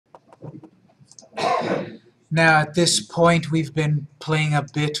Now at this point we've been playing a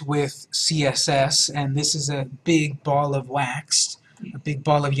bit with CSS, and this is a big ball of wax, a big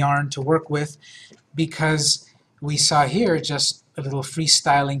ball of yarn to work with, because we saw here just a little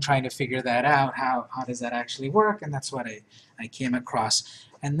freestyling trying to figure that out, how does that actually work, and that's what I came across.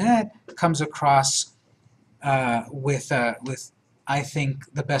 And that comes across with I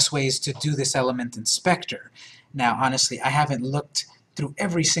think the best way is to do this element inspector. Now honestly, I haven't looked through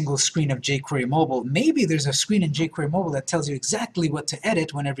every single screen of jQuery Mobile. Maybe there's a screen in jQuery Mobile that tells you exactly what to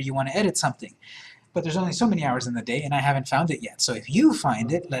edit whenever you want to edit something. But there's only so many hours in the day, and I haven't found it yet. So if you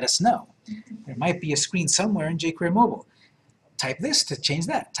find it, let us know. There might be a screen somewhere in jQuery Mobile. Type this to change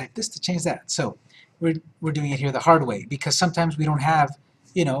that. Type this to change that. So we're doing it here the hard way, because sometimes we don't have,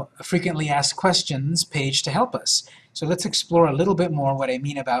 you know, a frequently asked questions page to help us. So let's explore a little bit more what I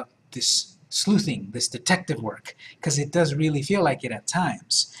mean about this sleuthing, this detective work, because it does really feel like it at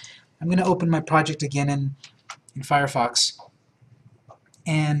times. I'm going to open my project again in Firefox,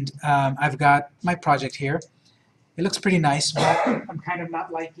 and I've got my project here. It looks pretty nice, but I'm kind of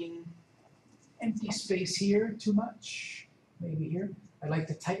not liking empty space here too much. Maybe here. I'd like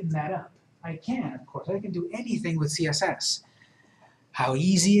to tighten that up. I can, of course. I can do anything with CSS. How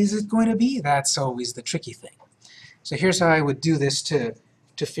easy is it going to be? That's always the tricky thing. So here's how I would do this to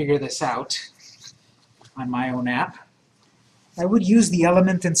figure this out on my own app. I would use the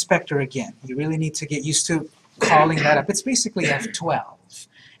element inspector again. You really need to get used to calling that up. It's basically F12.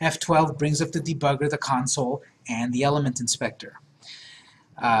 F12 brings up the debugger, the console, and the element inspector.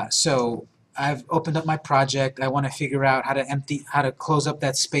 So I've opened up my project. I want to figure out how to close up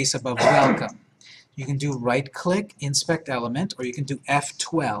that space above welcome. You can do right-click, inspect element, or you can do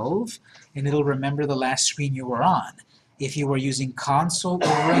F12, and it'll remember the last screen you were on. If you were using console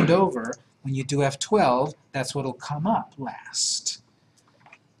over and over, when you do F12, that's what'll come up last.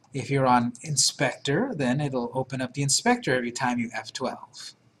 If you're on inspector, then it'll open up the inspector every time you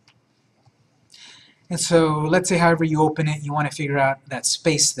F12. And so let's say however you open it, you want to figure out that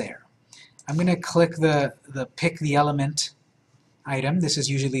space there. I'm going to click the pick the element item. This is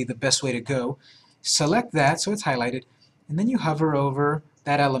usually the best way to go. Select that so it's highlighted, and then you hover over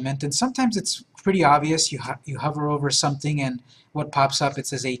that element, and sometimes it's pretty obvious. You hover over something and what pops up, it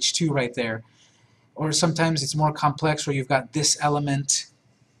says H2 right there. Or sometimes it's more complex where you've got this element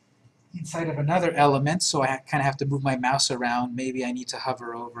inside of another element, so I kind of have to move my mouse around. Maybe I need to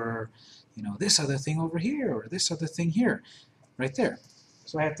hover over, you know, this other thing over here or this other thing here, right there.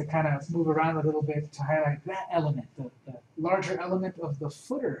 So I have to kind of move around a little bit to highlight that element, the larger element of the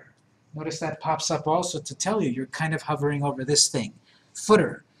footer. Notice that pops up also to tell you you're kind of hovering over this thing.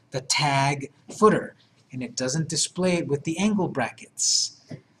 Footer, the tag footer. And it doesn't display it with the angle brackets,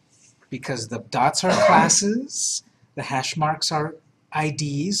 because the dots are classes, the hash marks are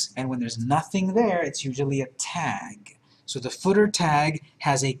IDs, and when there's nothing there, it's usually a tag. So the footer tag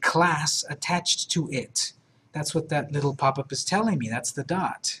has a class attached to it. That's what that little pop-up is telling me. That's the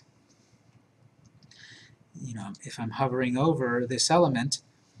dot. You know, if I'm hovering over this element,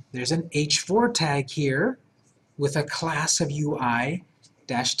 there's an H4 tag here with a class of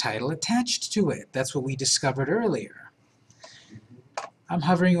UI-title attached to it. That's what we discovered earlier. I'm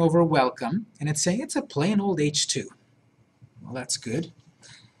hovering over welcome, and it's saying it's a plain old H2. Well, that's good.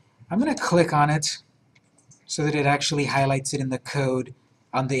 I'm going to click on it so that it actually highlights it in the code,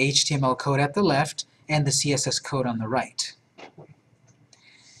 on the HTML code at the left, and the CSS code on the right.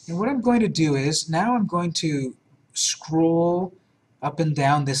 And what I'm going to do is, now I'm going to scroll up and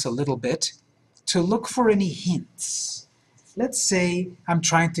down this a little bit to look for any hints. Let's say I'm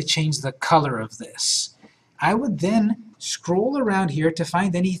trying to change the color of this. I would then scroll around here to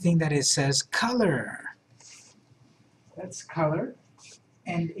find anything that it says color. That's color,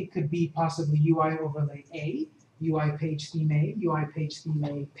 and it could be possibly UI overlay A, UI page theme A, UI page theme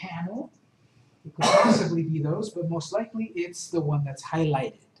A panel. It could possibly be those, but most likely it's the one that's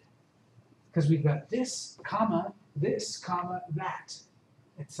highlighted. Because we've got this, comma, that,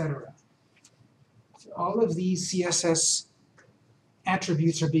 etc. So all of these CSS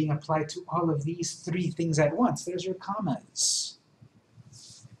attributes are being applied to all of these three things at once. There's your commas.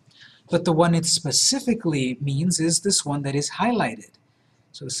 But the one it specifically means is this one that is highlighted.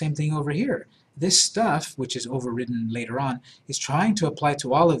 So the same thing over here. This stuff, which is overridden later on, is trying to apply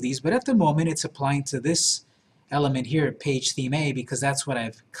to all of these, but at the moment it's applying to this element here, page theme A, because that's what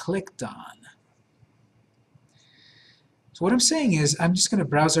I've clicked on. So what I'm saying is, I'm just going to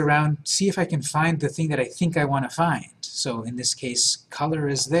browse around, see if I can find the thing that I think I want to find. So in this case, color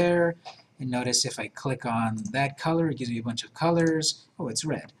is there, and notice if I click on that color, it gives me a bunch of colors. Oh, it's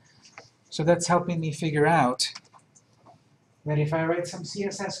red. So that's helping me figure out that if I write some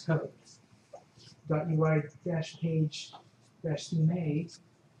CSS code, .ui-page-theme A,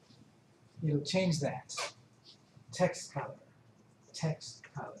 it'll change that. Text color. Text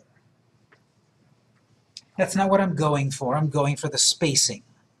color. That's not what I'm going for. I'm going for the spacing.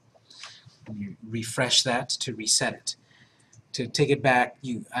 And you refresh that to reset it. To take it back,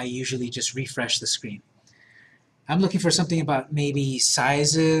 I usually just refresh the screen. I'm looking for something about maybe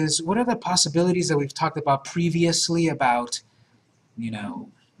sizes. What are the possibilities that we've talked about previously about, you know,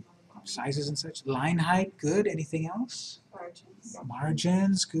 sizes and such? Line height, good. Anything else? Margins.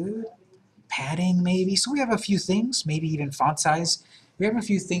 Margins, good. Padding, maybe. So we have a few things, maybe even font size. We have a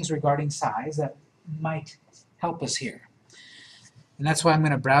few things regarding size that might help us here. And that's why I'm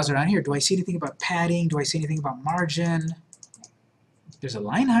going to browse around here. Do I see anything about padding? Do I see anything about margin? There's a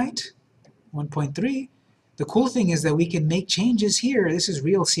line height, 1.3. The cool thing is that we can make changes here. This is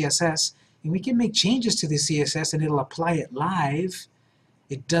real CSS. And we can make changes to the CSS and it'll apply it live.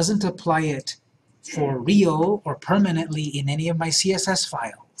 It doesn't apply it for real or permanently in any of my CSS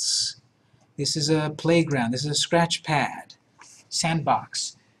files. This is a playground. This is a scratch pad,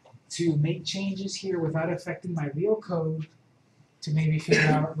 sandbox. To make changes here without affecting my real code to maybe figure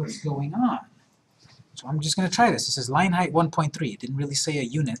out what's going on. So I'm just going to try this. This is line height 1.3. It didn't really say a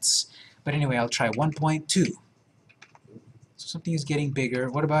units, but anyway, I'll try 1.2. So something is getting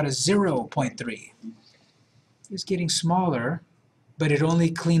bigger. What about a 0.3? It's getting smaller, but it only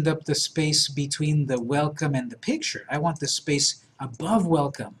cleaned up the space between the welcome and the picture. I want the space above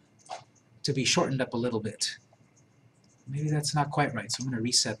welcome to be shortened up a little bit. Maybe that's not quite right, so I'm going to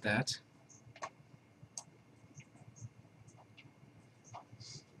reset that.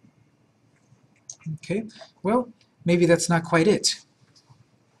 Okay, well, maybe that's not quite it.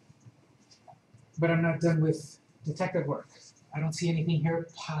 But I'm not done with detective work. I don't see anything here,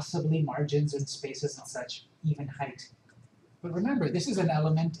 possibly margins and spaces and such, even height. But remember, this is an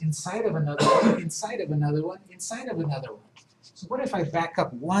element inside of another one, inside of another one, inside of another one. So what if I back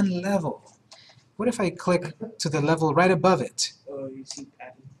up one level? What if I click to the level right above it? You see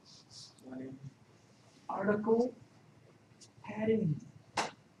padding. Article, padding.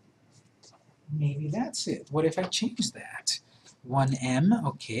 Maybe that's it. What if I change that? 1M,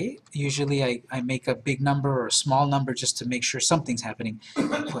 okay. Usually I make a big number or a small number just to make sure something's happening.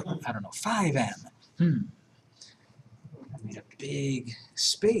 I put, I don't know, 5M. I made a big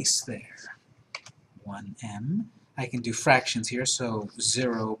space there. 1M. I can do fractions here, so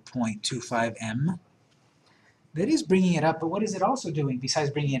 0.25M. That is bringing it up, but what is it also doing besides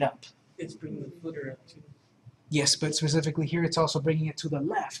bringing it up? It's bringing the footer up too. Yes, but specifically here it's also bringing it to the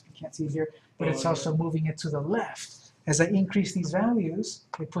left. You can't see it here, but it's also moving it to the left. As I increase these values,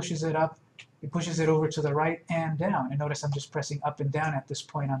 it pushes it up, it pushes it over to the right and down. And notice I'm just pressing up and down at this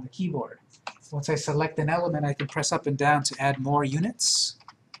point on the keyboard. Once I select an element, I can press up and down to add more units.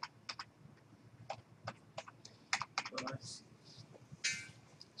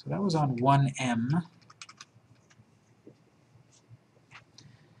 So that was on 1M.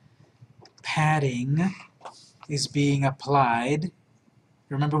 Padding is being applied.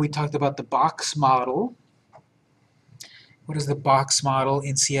 Remember we talked about the box model. What does the box model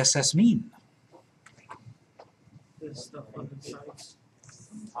in CSS mean? There's stuff on the sides.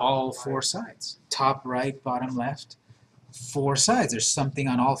 All four sides. Top, right, bottom, left. 4 sides. There's something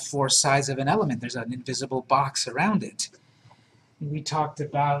on all 4 sides of an element. There's an invisible box around it. We talked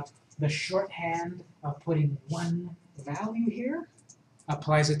about the shorthand of putting one value here.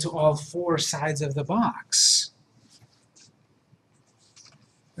 Applies it to all 4 sides of the box.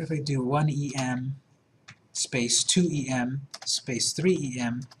 What if I do 1EM, space 2EM, space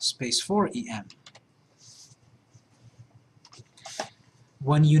 3EM, space 4EM?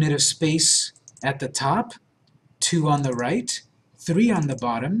 1 unit of space at the top, 2 on the right, 3 on the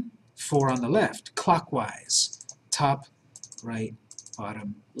bottom, 4 on the left, clockwise. Top, right,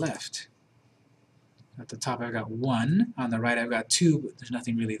 bottom, left. At the top I've got 1, on the right I've got 2, but there's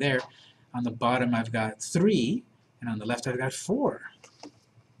nothing really there. On the bottom I've got 3, and on the left I've got 4.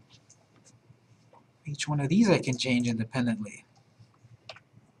 Each one of these I can change independently.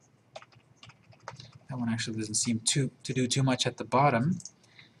 That one actually doesn't seem to do too much at the bottom.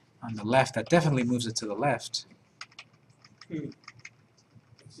 On the left, that definitely moves it to the left.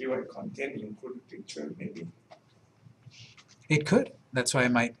 Keyword content include picture, maybe. It could. That's why I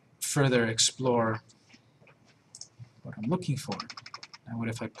might further explore what I'm looking for. Now what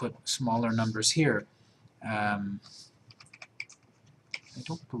if I put smaller numbers here? I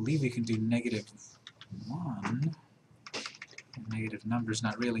don't believe we can do -1. Negative numbers,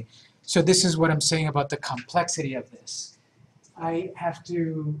 not really. So this is what I'm saying about the complexity of this. I have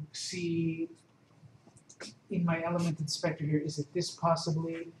to see in my element inspector here, is it this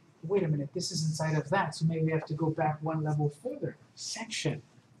possibly? wait a minute, this is inside of that, so maybe we have to go back one level further. Section.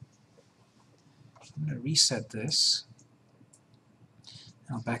 I'm going to reset this.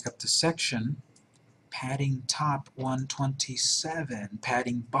 I'll back up to section. Padding top 127,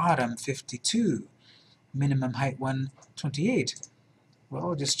 padding bottom 52, minimum height 128. Well,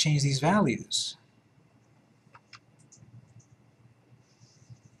 I'll just change these values.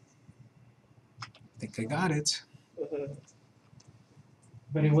 I think I got it.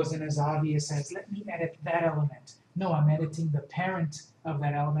 But it wasn't as obvious as, let me edit that element. No, I'm editing the parent of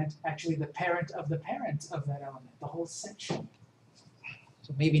that element, actually the parent of that element, the whole section.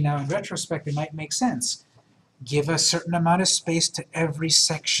 So maybe now in retrospect it might make sense. Give a certain amount of space to every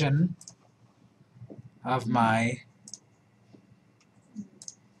section of my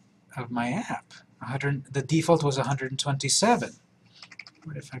app. The default was 127.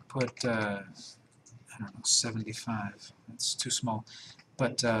 What if I put, I don't know, 75? That's too small.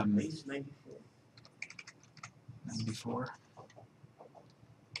 But Page 94. 94,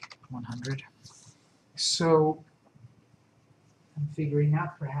 100. So I'm figuring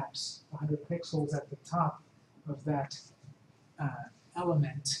out perhaps 100 pixels at the top of that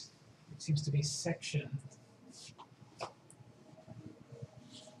element. It seems to be section.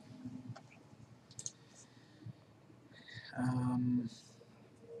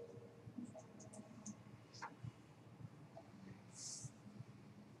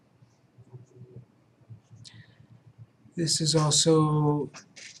 This is also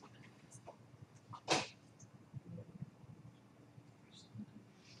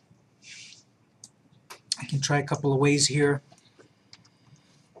I can try a couple of ways here.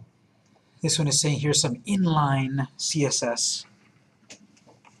 This one is saying here's some inline CSS.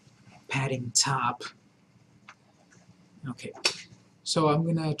 Padding top. Okay, so I'm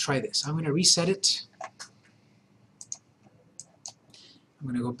going to try this. I'm going to reset it. I'm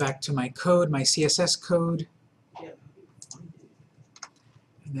going to go back to my code, my CSS code.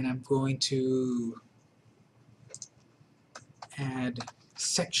 And then I'm going to add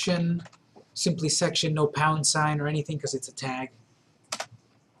section, simply section, no pound sign or anything because it's a tag.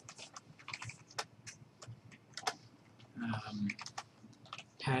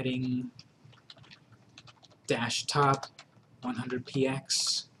 Padding dash top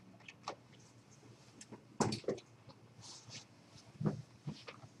 100px.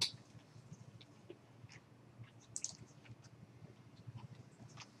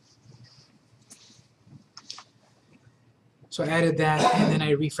 So I added that, and then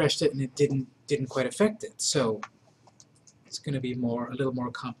I refreshed it, and it didn't quite affect it. So it's going to be a little more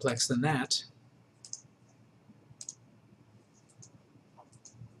complex than that.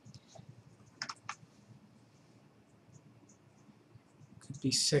 Could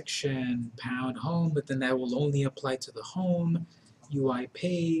be section pound home, but then that will only apply to the home UI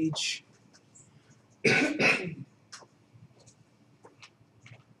page.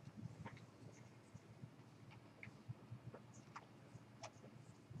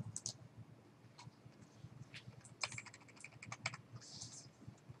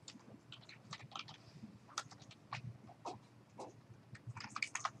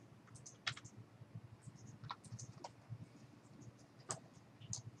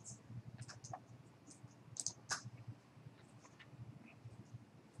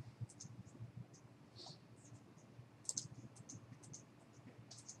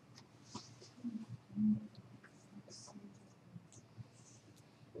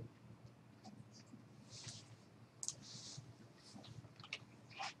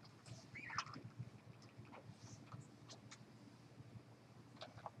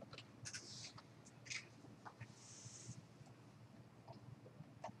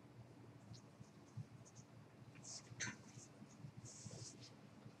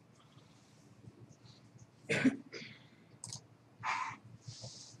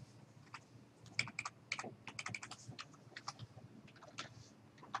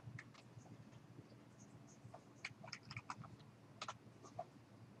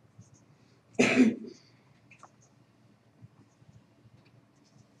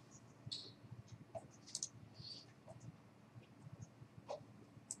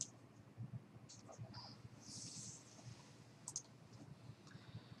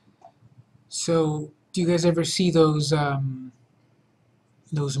 So, do you guys ever see those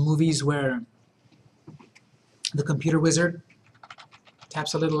movies where the computer wizard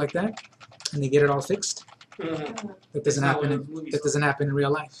taps a little like that, and they get it all fixed? That doesn't happen. That doesn't happen in real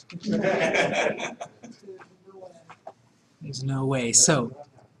life. There's no way. So,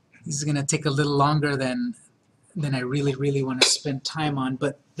 this is going to take a little longer than I really want to spend time on,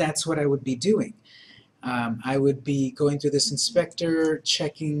 but that's what I would be doing. I would be going through this inspector,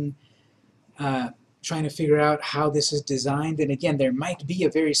 checking, trying to figure out how this is designed. And again, there might be a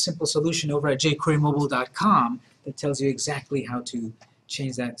very simple solution over at jquerymobile.com that tells you exactly how to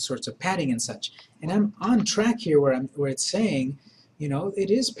change that sorts of padding and such. And I'm on track here where it's saying, you know,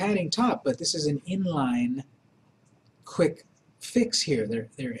 it is padding top, but this is an inline quick fix here.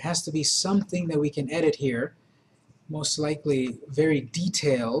 There has to be something that we can edit here, most likely very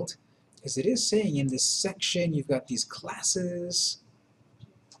detailed, because it is saying in this section you've got these classes.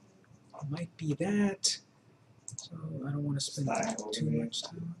 It might be that. So I don't want to spend too much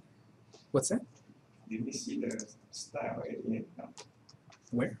time. What's that? Did we see the style area? No.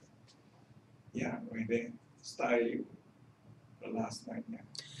 Where? Yeah, right there. Style the last night. Yeah.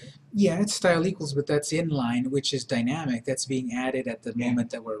 Yeah, it's style equals, but that's inline, which is dynamic. That's being added at the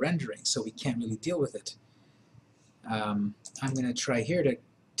moment that we're rendering, so we can't really deal with it. I'm going to try here to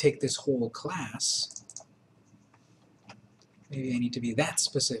take this whole class. Maybe I need to be that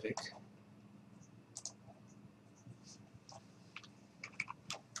specific.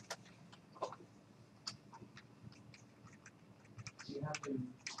 You have to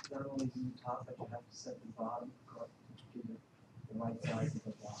not only do the top, but you have to set the bottom correct to do the right size of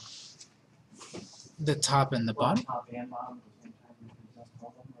the block. The top and the bottom? Top and bottom at the same time, you can adjust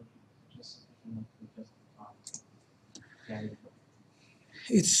all of them, or just sufficient to adjust the top. Yeah,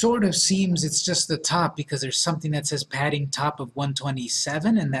 It sort of seems it's just the top because there's something that says padding top of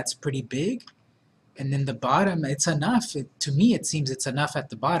 127, and that's pretty big. And then the bottom, it's enough. To me, it seems it's enough at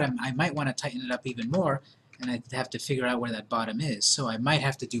the bottom. I might want to tighten it up even more, and I'd have to figure out where that bottom is. So I might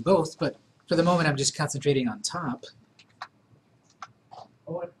have to do both, but for the moment I'm just concentrating on top.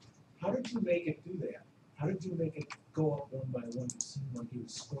 Oh, how did you make it do that? How did you make it go up one by one? It seemed like you were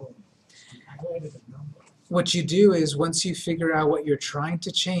scrolling. You highlighted a number. What you do is once you figure out what you're trying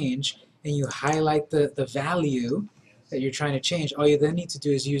to change and you highlight the value that you're trying to change, all you then need to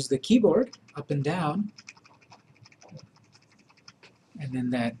do is use the keyboard up and down, and then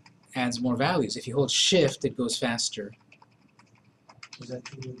that adds more values. If you hold shift, it goes faster. Was that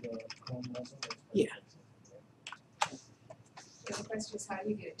true with the Chrome also? Yeah. The question is, how do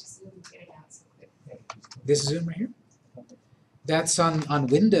you get it to zoom and get it out so quick? This zoom right here? That's on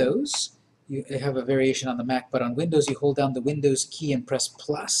Windows. You have a variation on the Mac, but on Windows you hold down the Windows key and press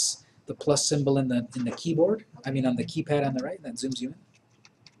plus, the plus symbol in the keyboard. I mean on the keypad on the right, that zooms you in.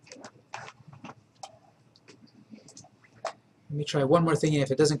 Let me try one more thing, and if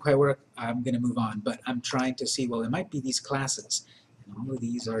it doesn't quite work, I'm going to move on. But I'm trying to see, well, it might be these classes. And all of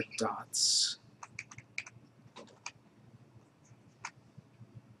these are dots.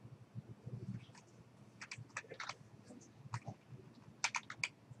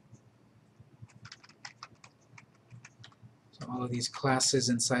 So all of these classes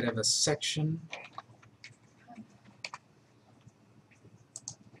inside of a section.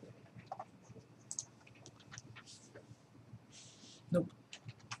 Nope.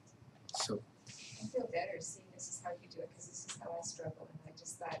 So I feel better seeing this is how you do it, because this is how I struggle, and I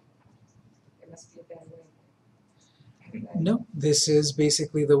just thought there must be a better way. no, this is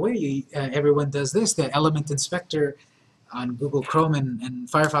basically the way you, everyone does this. The element inspector on Google Chrome and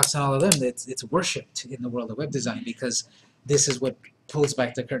Firefox and all of them, it's worshipped in the world of web design because this is what pulls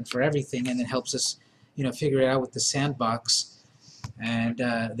back the curtain for everything, and it helps us, you know, figure it out with the sandbox. And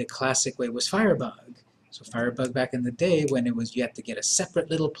the classic way was Firebug. So Firebug back in the day, when it was you had to get a separate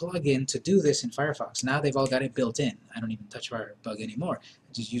little plugin to do this in Firefox. Now they've all got it built in. I don't even touch Firebug anymore.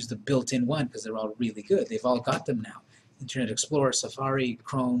 I just use the built-in one because they're all really good. They've all got them now. Internet Explorer, Safari,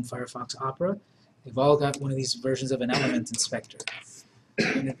 Chrome, Firefox, Opera. They've all got one of these versions of an element inspector.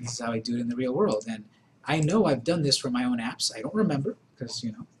 And this is how I do it in the real world. And I know I've done this for my own apps. I don't remember because,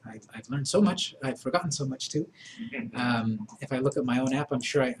 you know, I've learned so much. I've forgotten so much too. If I look at my own app, I'm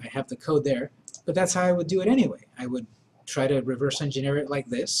sure I have the code there. But that's how I would do it anyway. I would try to reverse engineer it like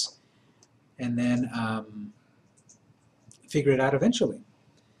this and then figure it out eventually.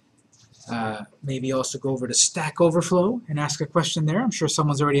 Maybe also go over to Stack Overflow and ask a question there. I'm sure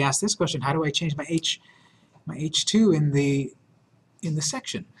someone's already asked this question. How do I change my H2 in the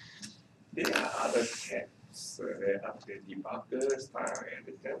section? There are other tabs. They have the debugger style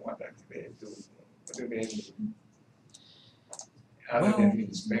editor. What do they do? What do they do? Other than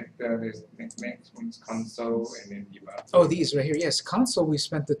inspector, there's next one's console and then debugger. Oh, these right here. Yes, console. We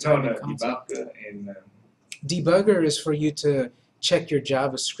spent the time No, in the console. debugger and Debugger is for you to check your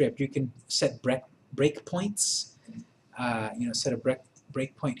JavaScript. You can set breakpoints. You know, set a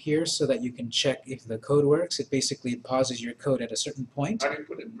breakpoint here so that you can check if the code works. It basically pauses your code at a certain point. how do you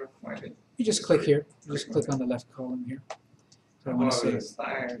put it breakpoint? You just click here. You just click on the left column here. So I want to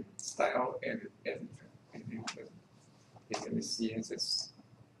say style editor. Take any CSS.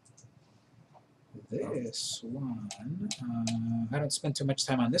 This one, I don't spend too much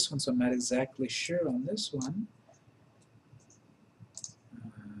time on this one, so I'm not exactly sure on this one.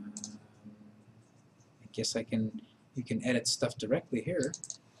 I guess you can edit stuff directly here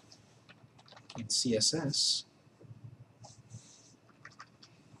in CSS.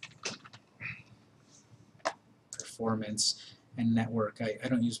 Performance and network. I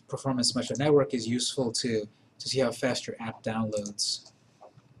don't use performance much, but network is useful to see how fast your app downloads.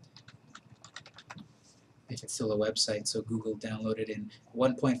 If it's still a website, so Google downloaded in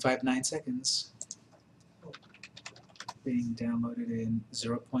 1.59 seconds. Being downloaded in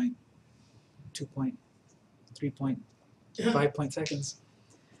 0.2.3.5 seconds.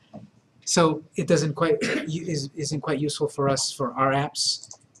 So it isn't quite useful for us for our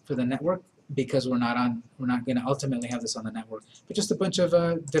apps for the network because we're not going to ultimately have this on the network, but just a bunch of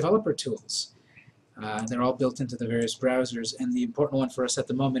developer tools. They're all built into the various browsers, and the important one for us at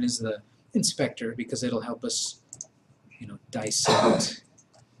the moment is the inspector because it'll help us, dissect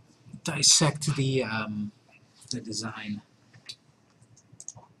the design.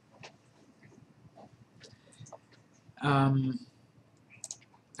 I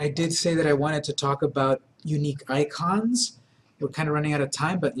did say that I wanted to talk about unique icons. We're kind of running out of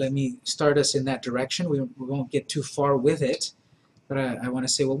time, but let me start us in that direction. We won't get too far with it, but I want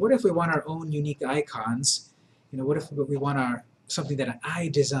to say, well, what if we want our own unique icons? What if we want something that I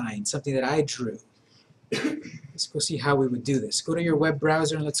designed, something that I drew? Let's go see how we would do this. Go to your web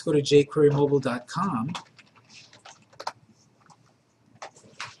browser and let's go to jquerymobile.com.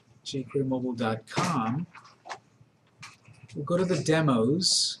 jquerymobile.com. We'll go to the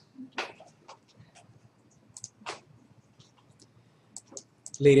demos.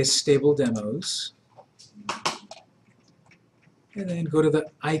 Latest stable demos. And then go to the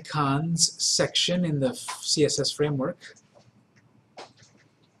icons section in the CSS framework.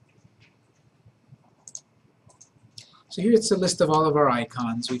 So here it's a list of all of our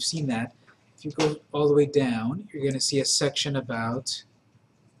icons. We've seen that. If you go all the way down, you're going to see a section about,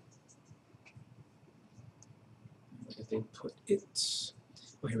 where did they put it?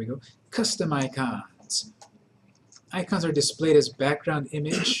 Oh, here we go. Custom icons. Icons are displayed as background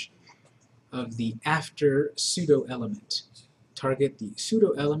image of the after pseudo element. Target the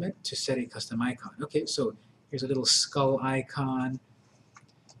pseudo element to set a custom icon. Okay, so here's a little skull icon.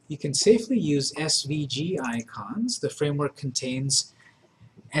 You can safely use SVG icons. The framework contains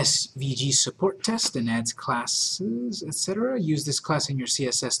SVG support test and adds classes, etc. Use this class in your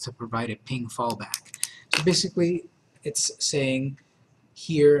CSS to provide a ping fallback. So basically, it's saying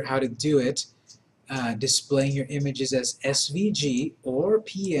here how to do it, displaying your images as SVG or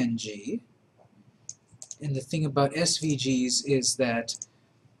PNG. And the thing about SVGs is that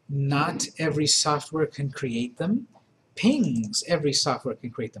not every software can create them. Pings, every software can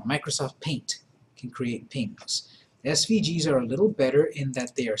create them. Microsoft Paint can create pings. SVGs are a little better in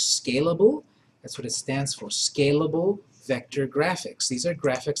that they are scalable. That's what it stands for, scalable vector graphics. These are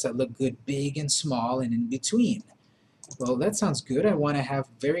graphics that look good big and small and in between. Well, that sounds good. I want to have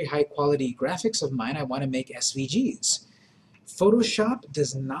very high quality graphics of mine. I want to make SVGs. Photoshop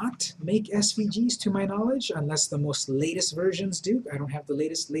does not make SVGs to my knowledge unless the most latest versions do. I don't have the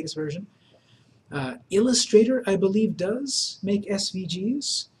latest version. Illustrator, I believe, does make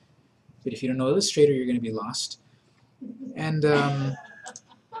SVGs, but if you don't know Illustrator, you're going to be lost. And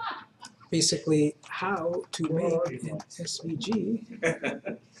basically, how to make an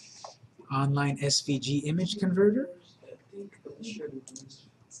SVG, online SVG image converter,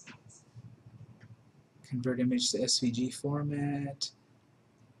 convert image to SVG format,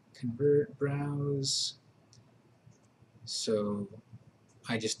 convert, browse. So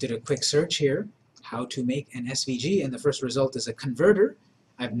I just did a quick search here, how to make an SVG, and the first result is a converter.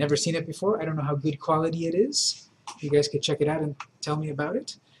 I've never seen it before. I don't know how good quality it is. You guys could check it out and tell me about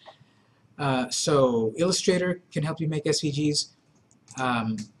it. So Illustrator can help you make SVGs.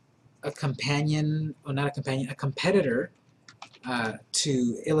 A companion, or not a companion, a competitor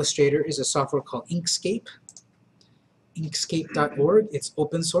to Illustrator is a software called Inkscape. Inkscape.org. It's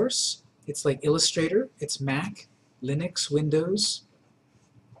open source. It's like Illustrator. It's Mac, Linux, Windows.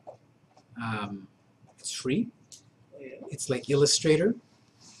 It's free. It's like Illustrator.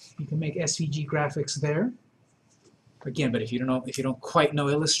 You can make SVG graphics there. Again, but if you don't quite know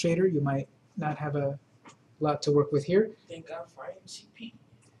Illustrator, you might not have a lot to work with here. Thank God for IMCP.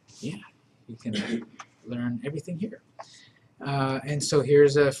 Yeah, you can learn everything here. And so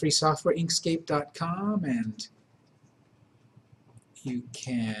here's a free software, inkscape.com, and you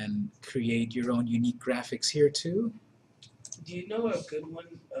can create your own unique graphics here too. Do you know a good one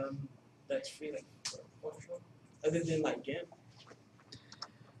that's free, like Photoshop? Other than like GIMP?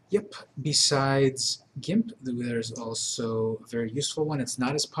 Yep, besides GIMP, there's also a very useful one. It's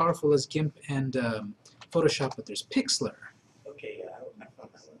not as powerful as GIMP and Photoshop, but there's Pixlr. Okay, yeah, I found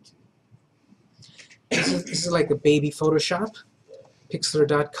that one too. This is like a baby Photoshop.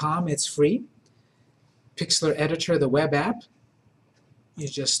 Pixlr.com, it's free. Pixlr Editor, the web app, you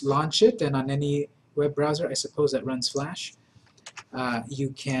just launch it, and on any web browser, I suppose that runs Flash,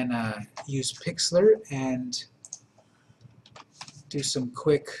 you can use Pixlr and do some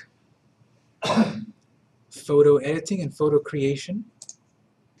quick photo editing and photo creation.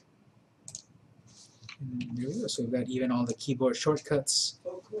 And there we go. So we've got even all the keyboard shortcuts.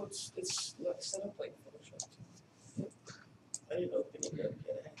 Oh, cool. It's set up like Photoshop too. Yep. I didn't open it up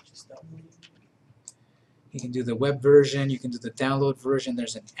yet. I just downloaded it. You can do the web version, you can do the download version,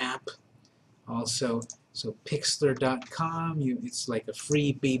 there's an app also. So Pixlr.com, it's like a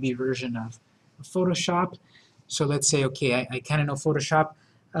free baby version of Photoshop. So let's say, okay, I kind of know Photoshop,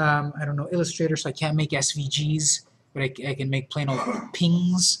 I don't know Illustrator, so I can't make SVGs, but I can make plain old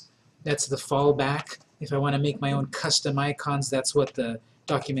pings. That's the fallback. If I want to make my own custom icons, that's what the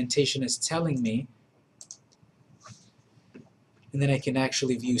documentation is telling me. And then I can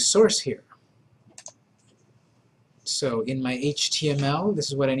actually view source here. So in my HTML, this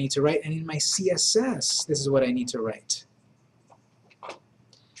is what I need to write, and in my CSS, this is what I need to write.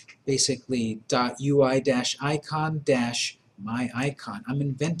 Basically, .ui-icon-my icon. I'm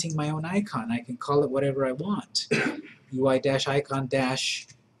inventing my own icon. I can call it whatever I want.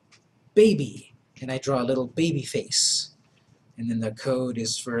 UI-icon-baby, and I draw a little baby face. And then the code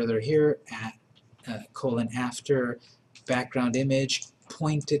is further here, at colon after background image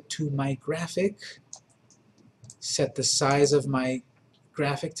pointed to my graphic. Set the size of my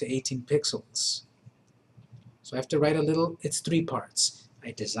graphic to 18 pixels. So I have to write a little, it's 3 parts.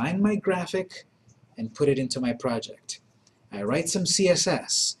 I design my graphic and put it into my project. I write some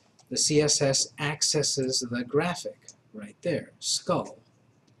CSS. The CSS accesses the graphic right there, skull.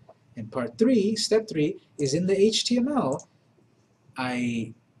 And part 3, step 3, is in the HTML.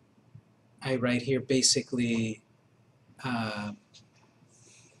 I write here basically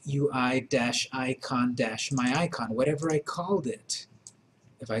UI-icon-my icon, whatever I called it.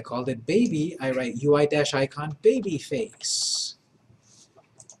 If I called it baby, I write UI-icon baby face.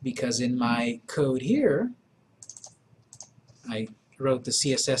 Because in my code here, I wrote the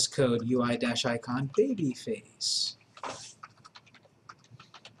CSS code UI-icon baby face.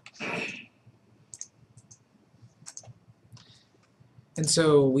 And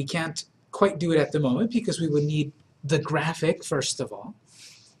so we can't quite do it at the moment because we would need the graphic first of all.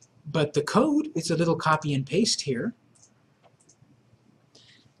 But the code, it's a little copy and paste here.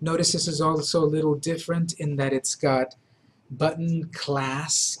 Notice this is also a little different in that it's got button,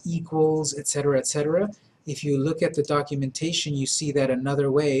 class, equals, etc., etc. If you look at the documentation, you see that another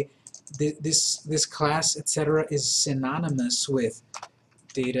way, this class, etc., is synonymous with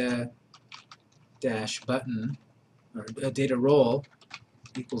data dash button, or data role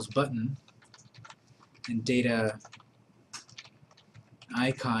equals button, and data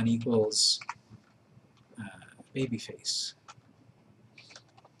icon equals baby face.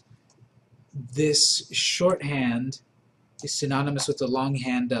 This shorthand is synonymous with the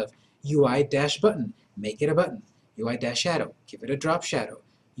longhand of UI-button, make it a button. UI-shadow, give it a drop shadow.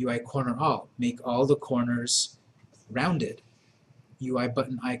 UI corner all, make all the corners rounded. UI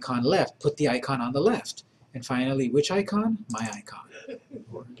button icon left, put the icon on the left. And finally, which icon? My icon,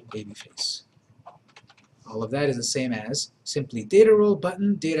 or baby face. All of that is the same as simply data role,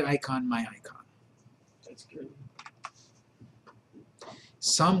 button, data icon, my icon. That's good.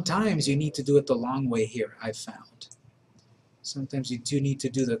 Sometimes you need to do it the long way here, I've found. Sometimes you do need to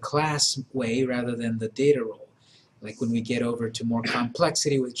do the class way rather than the data role. Like when we get over to more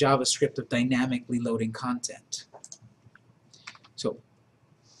complexity with JavaScript of dynamically loading content. So,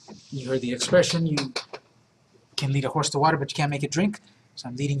 you heard the expression, you can lead a horse to water, but you can't make it drink. So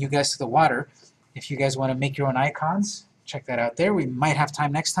I'm leading you guys to the water. If you guys want to make your own icons, check that out there. We might have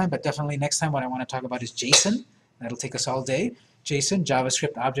time next time, but definitely next time what I want to talk about is JSON. That'll take us all day. JSON,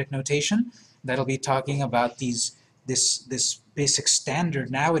 JavaScript Object Notation. That'll be talking about this basic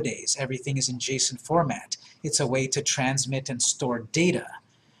standard nowadays. Everything is in JSON format. It's a way to transmit and store data.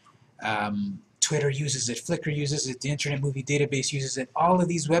 Twitter uses it, Flickr uses it, the Internet Movie Database uses it. All of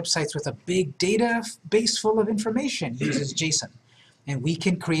these websites with a big database full of information uses JSON. And we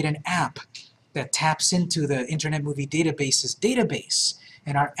can create an app that taps into the Internet Movie Database's database.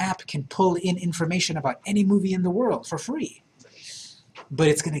 And our app can pull in information about any movie in the world for free. But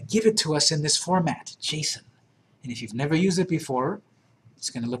it's going to give it to us in this format, JSON. And if you've never used it before, It's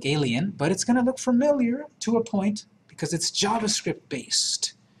going to look alien, but it's going to look familiar to a point because it's JavaScript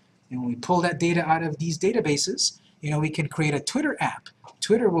based. And when we pull that data out of these databases, we can create a Twitter app.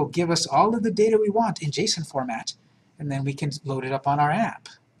 Twitter will give us all of the data we want in JSON format, and then we can load it up on our app.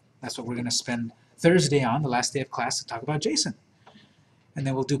 That's what we're going to spend Thursday on, the last day of class, to talk about JSON. And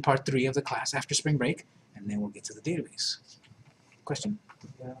then we'll do part 3 of the class after spring break, and then we'll get to the database. Question?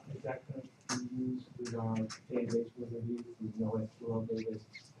 Yeah, is that going to be used with our database with NoSQL database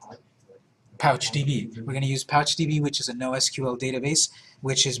PouchDB. We're going to use PouchDB, which is a NoSQL database,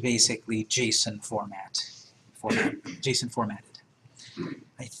 which is basically JSON JSON formatted.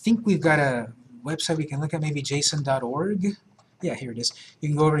 I think we've got a website we can look at, maybe jason.org. Yeah, here it is. You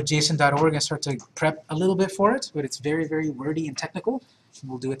can go over to jason.org and start to prep a little bit for it, but it's very, very wordy and technical.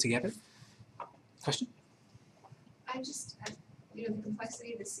 We'll do it together. Question? The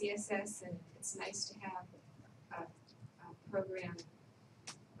complexity of the CSS, and it's nice to have a program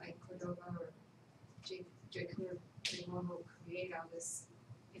like Cordova or jQuery will create all this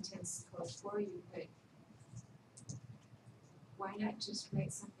intense code for you, but why not just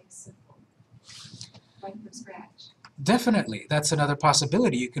write something simple, right from scratch? Definitely, that's another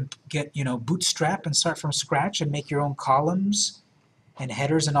possibility. You can get, bootstrap and start from scratch and make your own columns and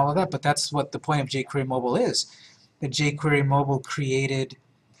headers and all of that, but that's what the point of jQuery Mobile is. The jQuery Mobile created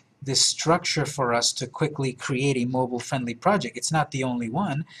this structure for us to quickly create a mobile-friendly project. It's not the only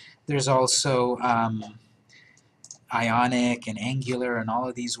one. There's also Ionic and Angular and all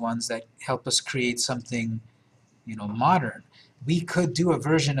of these ones that help us create something, modern. We could do a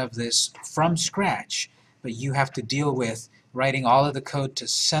version of this from scratch, but you have to deal with writing all of the code to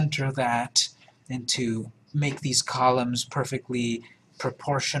center that and to make these columns perfectly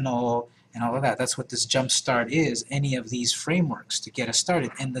proportional and all of that. That's what this Jumpstart is, any of these frameworks to get us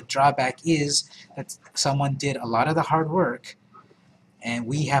started. And the drawback is that someone did a lot of the hard work, and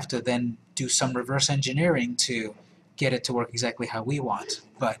we have to then do some reverse engineering to get it to work exactly how we want.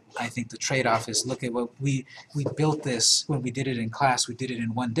 But I think the trade-off is, look at what we built this. When we did it in class, we did it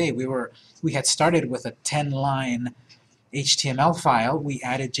in one day. We had started with a 10-line HTML file. We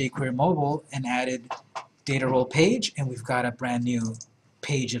added jQuery Mobile and added data role page, and we've got a brand new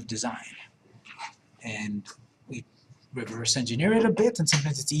page of design. And we reverse engineer it a bit, and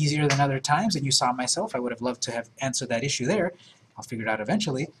sometimes it's easier than other times. And you saw myself, I would have loved to have answered that issue there. I'll figure it out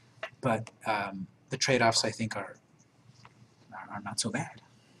eventually. But the trade-offs, I think, are not so bad.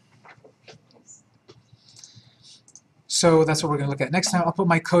 So that's what we're going to look at next time. I'll put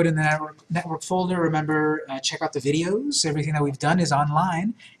my code in the network folder. Remember, check out the videos. Everything that we've done is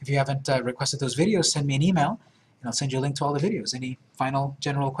online. If you haven't requested those videos, send me an email, and I'll send you a link to all the videos. Any final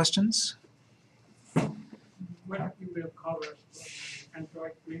general questions? What you will cover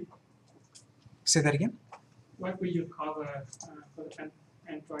Android 3? Say that again? What will you cover for the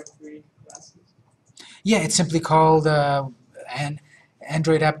Android 3 classes? Yeah, it's simply called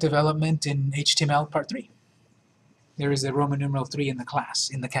Android App Development in HTML Part 3. There is a Roman numeral 3 in the class,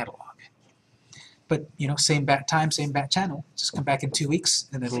 in the catalog. But, same bat time, same bat channel. Just come back in 2 weeks,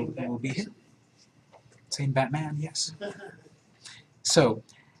 and we'll be here. Same Batman, yes. So,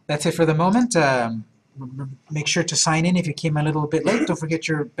 that's it for the moment. Make sure to sign in if you came a little bit late. Don't forget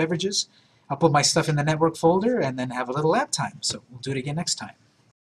your beverages. I'll put my stuff in the network folder and then have a little lab time. So we'll do it again next time.